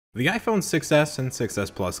The iPhone 6s and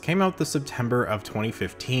 6s Plus came out the September of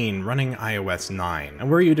 2015 running iOS 9, and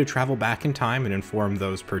were you to travel back in time and inform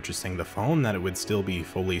those purchasing the phone that it would still be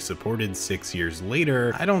fully supported 6 years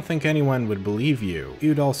later, I don't think anyone would believe you.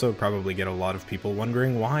 You'd also probably get a lot of people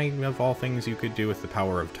wondering why, of all things you could do with the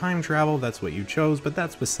power of time travel, that's what you chose, but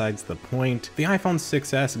that's besides the point. The iPhone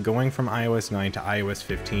 6s going from iOS 9 to iOS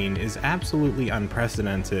 15 is absolutely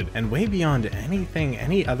unprecedented and way beyond anything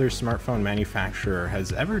any other smartphone manufacturer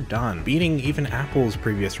has ever done, beating even Apple's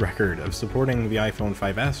previous record of supporting the iPhone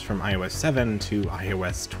 5s from iOS 7 to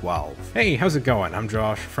iOS 12. Hey, how's it going? I'm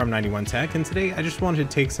Josh from 91 Tech, and today I just wanted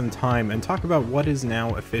to take some time and talk about what is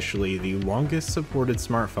now officially the longest supported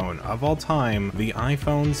smartphone of all time, the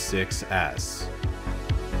iPhone 6s.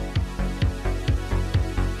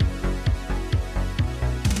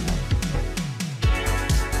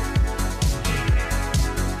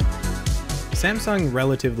 Samsung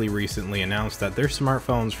relatively recently announced that their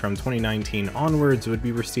smartphones from 2019 onwards would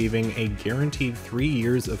be receiving a guaranteed 3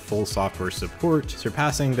 years of full software support,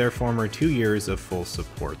 surpassing their former 2 years of full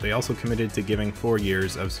support. They also committed to giving 4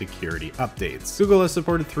 years of security updates. Google has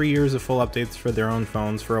supported 3 years of full updates for their own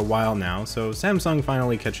phones for a while now, so Samsung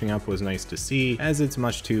finally catching up was nice to see, as it's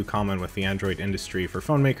much too common with the Android industry for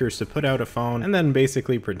phone makers to put out a phone and then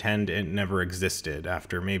basically pretend it never existed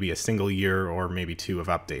after maybe a single year or maybe 2 of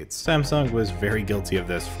updates. Samsung was very guilty of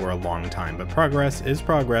this for a long time, but progress is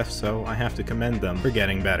progress, so I have to commend them for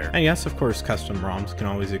getting better. And yes, of course, custom ROMs can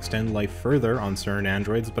always extend life further on certain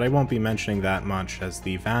Androids, but I won't be mentioning that much as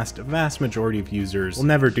the vast majority of users will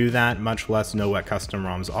never do that, much less know what custom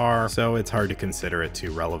ROMs are, so it's hard to consider it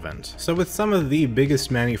too relevant. So with some of the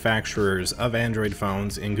biggest manufacturers of Android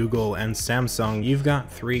phones in Google and Samsung, you've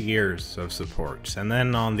got 3 years of support. And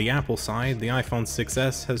then on the Apple side, the iPhone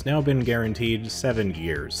 6s has now been guaranteed 7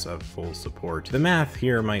 years of full support. The math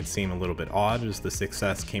here might seem a little bit odd as the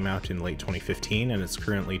 6s came out in late 2015 and it's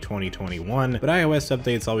currently 2021, but iOS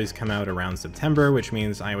updates always come out around September, which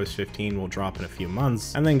means iOS 15 will drop in a few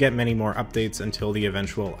months and then get many more updates until the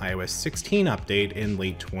eventual iOS 16 update in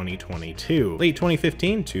late 2022. Late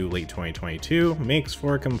 2015 to late 2022 makes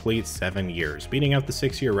for a complete 7 years, beating out the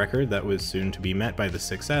 6-year record that was soon to be met by the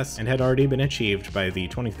 6s and had already been achieved by the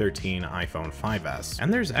 2013 iPhone 5s.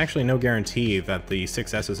 And there's actually no guarantee that the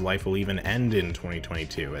 6s's life will even end in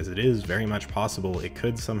 2022, as it is very much possible it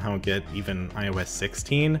could somehow get even iOS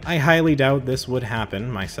 16. I highly doubt this would happen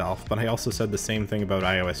myself, but I also said the same thing about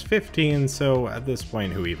iOS 15, so at this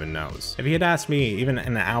point, who even knows? If you had asked me even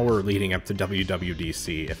an hour leading up to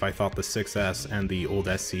WWDC if I thought the 6s and the old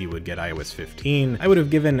SE would get iOS 15, I would have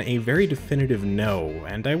given a very definitive no,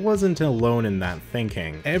 and I wasn't alone in that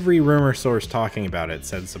thinking. Every rumor source talking about it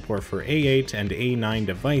said support for A8 and A9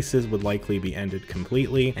 devices would likely be ended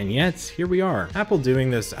completely, and yet here we are. Apple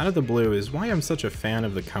doing this out of the blue is why I'm such a fan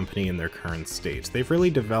of the company in their current state. They've really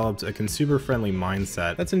developed a consumer-friendly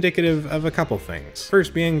mindset that's indicative of a couple things.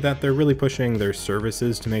 First being that they're really pushing their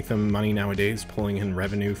services to make them money nowadays, pulling in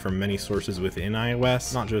revenue from many sources within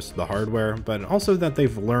iOS, not just the hardware, but also that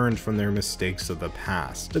they've learned from their mistakes of the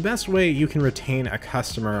past. The best way you can retain a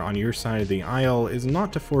customer on your side of the aisle is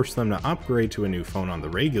not to force them to upgrade to a new phone on the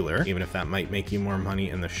regular, even if that might make you more money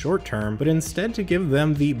in the short term, but instead to give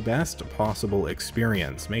them the best possible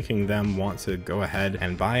experience, making them want to go ahead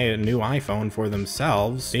and buy a new iPhone for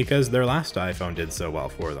themselves because their last iPhone did so well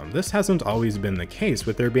for them. This hasn't always been the case,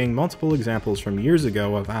 with there being multiple examples from years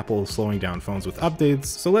ago of Apple slowing down phones with updates,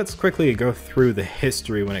 so let's quickly go through the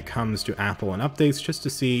history when it comes to Apple and updates just to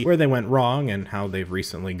see where they went wrong and how they've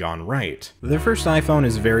recently gone right. Their first iPhone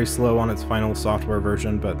is very slow on its final software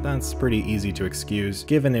version, but that's pretty easy to excuse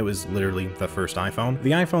given it was literally the first iPhone.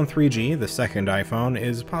 The iPhone 3G, the second iPhone,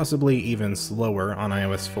 is possibly even slower on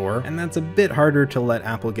iOS 4, and that's a bit harder to let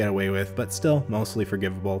Apple get away with, but still mostly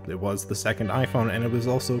forgivable. It was the second iPhone, and it was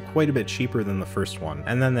also quite a bit cheaper than the first one.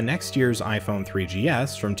 And then the next year's iPhone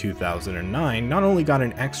 3GS from 2009 not only got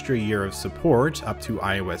an extra year of support up to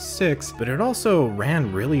iOS 6, but it also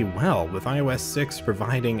ran really well, with iOS 6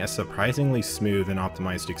 providing a surprisingly smooth and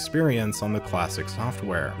optimized experience on the classic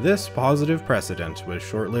software. This positive precedent was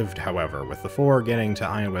short-lived, however, with the 4 getting to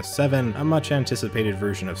iOS 7, a much anticipated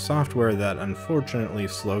version of software that unfortunately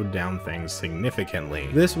slowed down things significantly.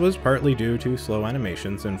 This was partly due to slow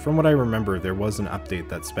animations, and from what I remember there was an update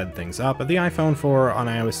that sped things up, but the iPhone 4 on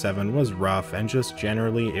iOS 7 was rough and just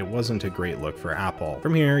generally it wasn't a great look for Apple.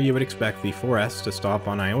 From here you would expect the 4S to stop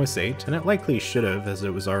on iOS 8, and it likely should have as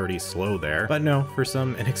it was already slow there, but no, for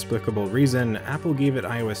some inexplicable reason Apple gave it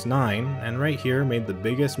iOS 9, and right here made the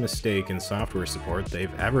biggest mistake in software support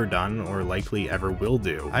they've ever done or likely ever will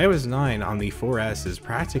do. iOS 9 on the 4S is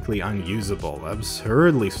practically basically unusable,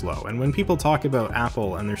 absurdly slow, and when people talk about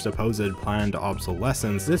Apple and their supposed planned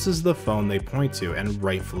obsolescence, this is the phone they point to, and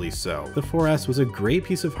rightfully so. The 4S was a great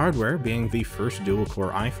piece of hardware, being the first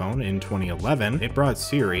dual-core iPhone in 2011. It brought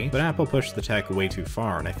Siri, but Apple pushed the tech way too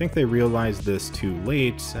far, and I think they realized this too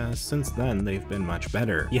late, as since then they've been much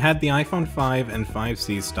better. You had the iPhone 5 and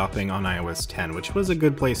 5C stopping on iOS 10, which was a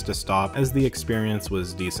good place to stop, as the experience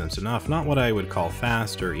was decent enough, not what I would call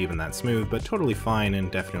fast or even that smooth, but totally fine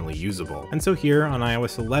and definitely usable. And so here on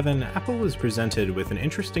iOS 11, Apple was presented with an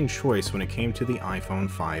interesting choice when it came to the iPhone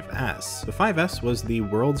 5S. The 5S was the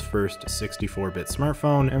world's first 64-bit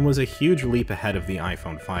smartphone and was a huge leap ahead of the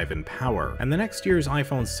iPhone 5 in power. And the next year's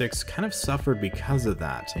iPhone 6 kind of suffered because of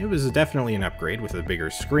that. It was definitely an upgrade with a bigger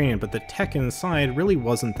screen, but the tech inside really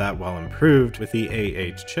wasn't that well improved with the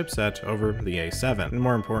A8 chipset over the A7, and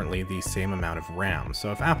more importantly, the same amount of RAM.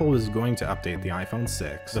 So if Apple was going to update the iPhone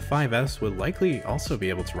 6, the 5S would likely also be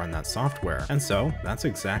able to run that software. And so that's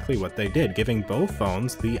exactly what they did, giving both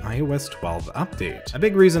phones the iOS 12 update. A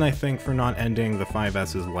big reason I think for not ending the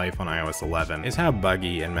 5S's life on iOS 11 is how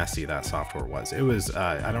buggy and messy that software was. It was,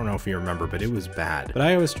 I don't know if you remember, but it was bad. But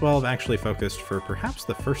iOS 12 actually focused for perhaps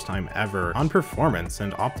the first time ever on performance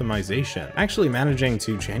and optimization, actually managing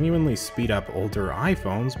to genuinely speed up older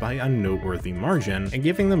iPhones by a noteworthy margin and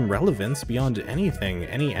giving them relevance beyond anything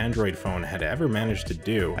any Android phone had ever managed to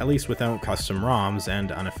do, at least without custom ROMs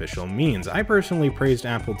and unofficial means. I personally praised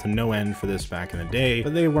Apple to no end for this back in the day,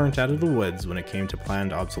 but they weren't out of the woods when it came to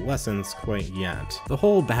planned obsolescence quite yet. The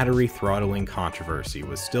whole battery throttling controversy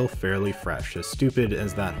was still fairly fresh, as stupid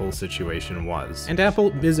as that whole situation was. And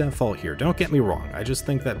Apple is at fault here, don't get me wrong, I just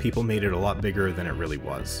think that people made it a lot bigger than it really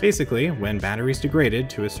was. Basically, when batteries degraded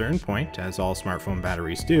to a certain point, as all smartphone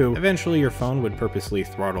batteries do, eventually your phone would purposely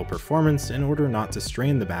throttle performance in order not to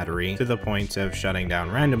strain the battery to the point of shutting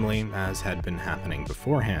down randomly, as had been happening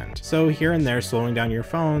beforehand. So here and there slowing down your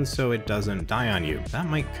phone so it doesn't die on you. That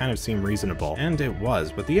might kind of seem reasonable, and it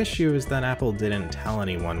was, but the issue is that Apple didn't tell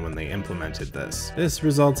anyone when they implemented this. This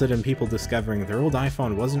resulted in people discovering their old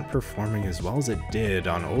iPhone wasn't performing as well as it did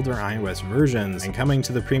on older iOS versions, and coming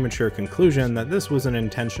to the premature conclusion that this was an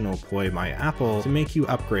intentional ploy by Apple to make you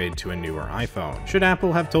upgrade to a newer iPhone. Should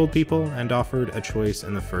Apple have told people and offered a choice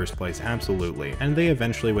in the first place? Absolutely. And they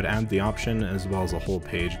eventually would add the option as well as a whole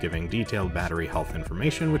page giving detailed battery health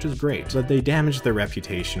information, which is great, but they damaged their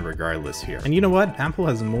reputation regardless here. And you know what? Apple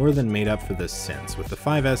has more than made up for this since, with the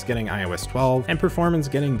 5S getting iOS 12 and performance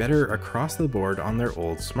getting better across the board on their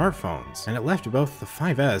old smartphones. And it left both the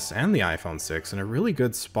 5S and the iPhone 6 in a really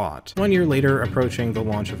good spot. 1 year later, approaching the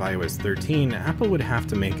launch of iOS 13, Apple would have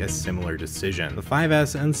to make a similar decision. The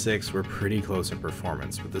 5S and 6 were pretty close in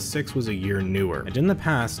performance, but the 6 was a year newer, and in the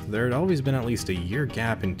past, there had always been at least a year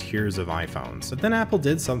gap in tiers of iPhones. But then Apple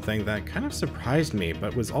did something that kind of surprised me,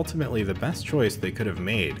 but was ultimately the best choice they could have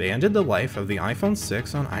made. They ended the life of the iPhone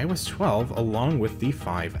 6 on iOS 12 along with the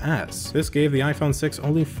 5S. This gave the iPhone 6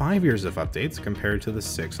 only 5 years of updates compared to the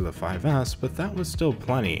 6 of the 5S, but that was still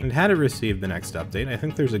plenty. And had it received the next update, I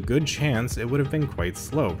think there's a good chance it would have been quite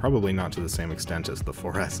slow, probably not to the same extent as the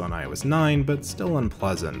 4S on iOS 9, but still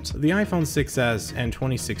unpleasant. The iPhone 6S and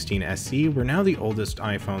 2016 SE were now the oldest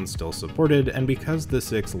iPhones still supported, and because the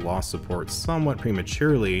 6 lost support somewhat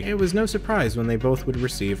prematurely, it was no surprise when they both would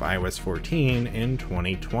receive iOS 14 in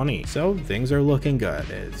 2020. So things are looking good.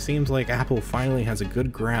 It seems like Apple finally has a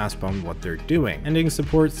good grasp on what they're doing. Ending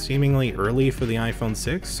support seemingly early for the iPhone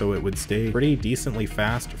 6 so it would stay pretty decently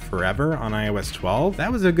fast forever on iOS 12,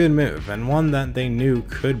 that was a good move, and one that they knew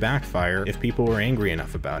could backfire if people were angry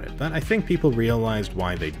enough about it, but I think people realized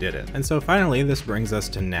why they did it. And so finally, this brings us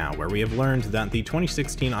to now, where we have learned that the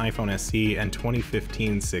 2016 iPhone SE and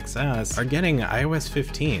 2015 6S are getting iOS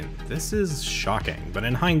 15. This is shocking, but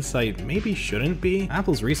in hindsight, maybe shouldn't be.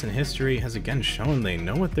 Apple's recent history has again shown they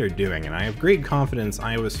know what they're doing, and I have great confidence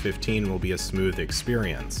iOS 15 will be a smooth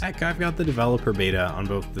experience. Heck, I've got the developer beta on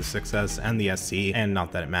both the 6S and the SE, and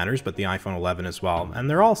not that it matters, but the iPhone 11 as well, and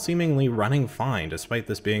they're all seemingly running fine despite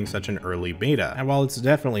this being such an early beta. And while it's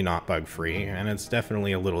definitely not bug-free, and it's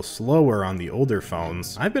definitely a little slower on the older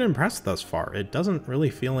phones, I've been impressed thus far. It doesn't really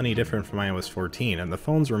feel any different from iOS 14, and the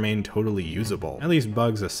phones remain totally usable. At least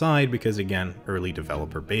bugs aside, because again, early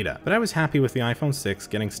developer beta. But I was happy with the iPhone 6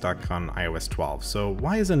 getting stuck on iOS 12, so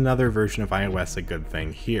why is another version of iOS a good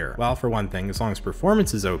thing here? Well, for one thing, as long as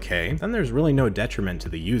performance is okay, then there's really no detriment to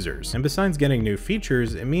the users. And besides getting new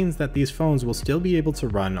features, it means that these phones will still be able to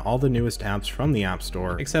run all the newest apps from the App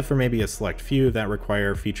Store, except for maybe a select few that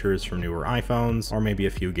require features from newer iPhones, or maybe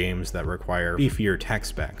a few games that require beefier tech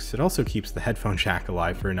specs. It also keeps the headphone jack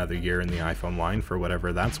alive for another year in the iPhone line for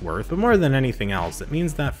whatever that's worth, but more than anything else, it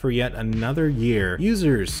means that for yet another year,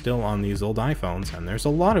 users still on these old iPhones, and there's a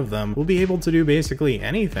lot of them, will be able to do basically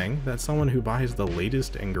anything that someone who buys the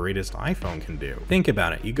latest and greatest iPhone can do. Think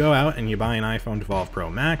about it. You go out and you buy an iPhone 12 Pro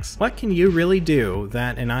Max. What can you really do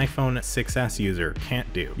that an iPhone 6S user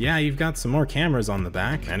can't do? Yeah, you've got some more cameras on the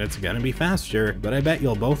back, and it's gonna be faster, but I bet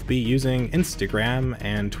you'll both be using Instagram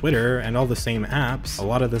and Twitter and all the same apps, a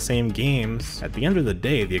lot of the same games. At the end of the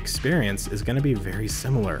day, the experience is gonna be very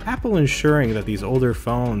similar. Apple ensuring that these older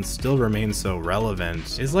phones still remain so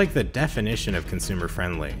relevant is like the definition of consumer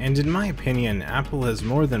friendly. And in my opinion, Apple has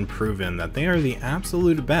more than proven that they are the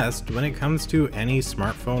absolute best when it comes to any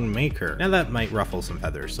smartphone maker. Now that might ruffle some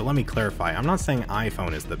feathers, so let me clarify. I'm not saying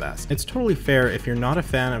iPhone is the best. It's totally fair if you're not a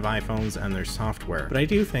fan of iPhones and their software, but I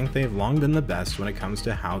do think they've long been the best when it comes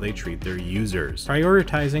to how they treat their users,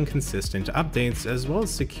 prioritizing consistent updates as well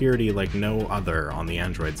as security like no other on the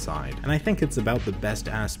Android side. And I think it's about the best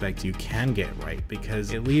aspect you can get right,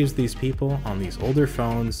 because it leaves these people on these older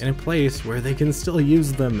phones in a place where they can still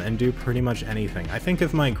use them and do pretty much anything. I think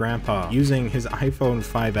of my grandpa using his iPhone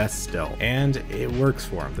 5S still, and it works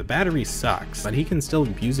for him. The battery sucks, but he can still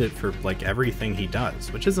use it for like everything he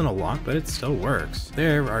does, which isn't a lot, but it still works.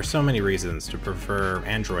 There are so many reasons to prefer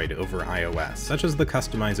Android over iOS, such as the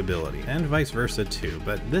customizability, and vice versa too,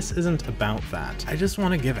 but this isn't about that. I just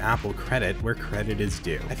want to give Apple credit where credit is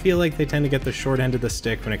due. I feel like they tend to get the short end of the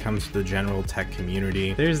stick when it comes to the general tech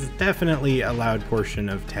community. There's definitely a loud portion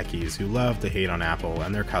of techies who love to hate on Apple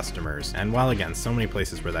and their customers, and while again, so many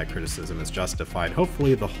places where that criticism is justified,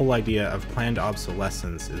 hopefully the whole idea of planned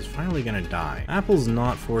obsolescence is finally gonna die. Apple's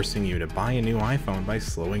not forcing you to buy a new iPhone by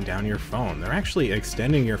slowing down your phone. They're actually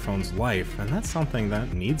extending your phone's life, and that's something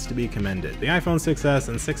that needs to be commended. The iPhone 6S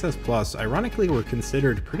and 6S Plus ironically were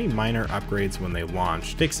considered pretty minor upgrades when they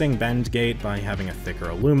launched, fixing bend gate by having a thicker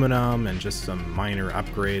aluminum and just some minor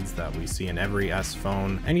upgrades that we see in every S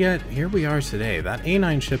phone. And yet, here we are today. That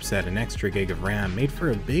A9 chipset and extra gig of RAM made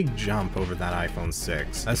for a big jump over that iPhone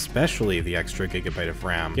 6, especially the extra gigabyte of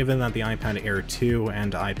RAM, given that the iPad Air 2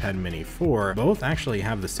 and iPad Mini 4 both actually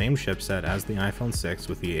have the same chipset as the iPhone 6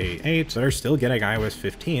 with the A8, but are still getting iOS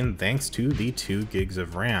 15 thanks to the 2 gigs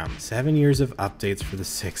of RAM. 7 years of updates for the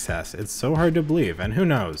 6S. It's so hard to believe, and who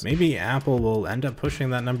knows, maybe Apple will end up pushing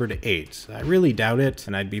that number to 8. I really doubt it,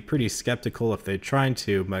 and I'd be pretty skeptical if they tried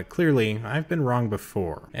to, but clearly I've been wrong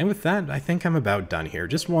before. And with that, I think I'm about done here.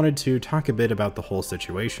 Just wanted to talk a bit about the whole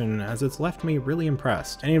situation, as it's left me really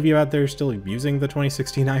impressed. Any of you out there still using the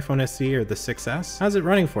 2016 iPhone SE or the 6S? How's it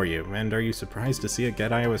running for you, and are you surprised to see it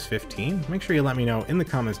get iOS 15? Make sure you let me know in the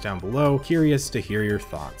comments down below. Curious to hear your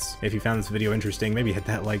thoughts. If you found this video interesting, maybe hit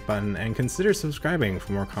that like button and consider subscribing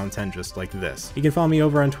for more content just like this. You can follow me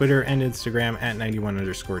over on Twitter and Instagram at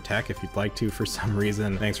 91_tech if you'd like to for some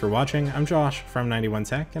reason. Thanks for watching. I'm Josh from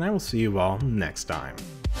 91tech, and I will see you all next time.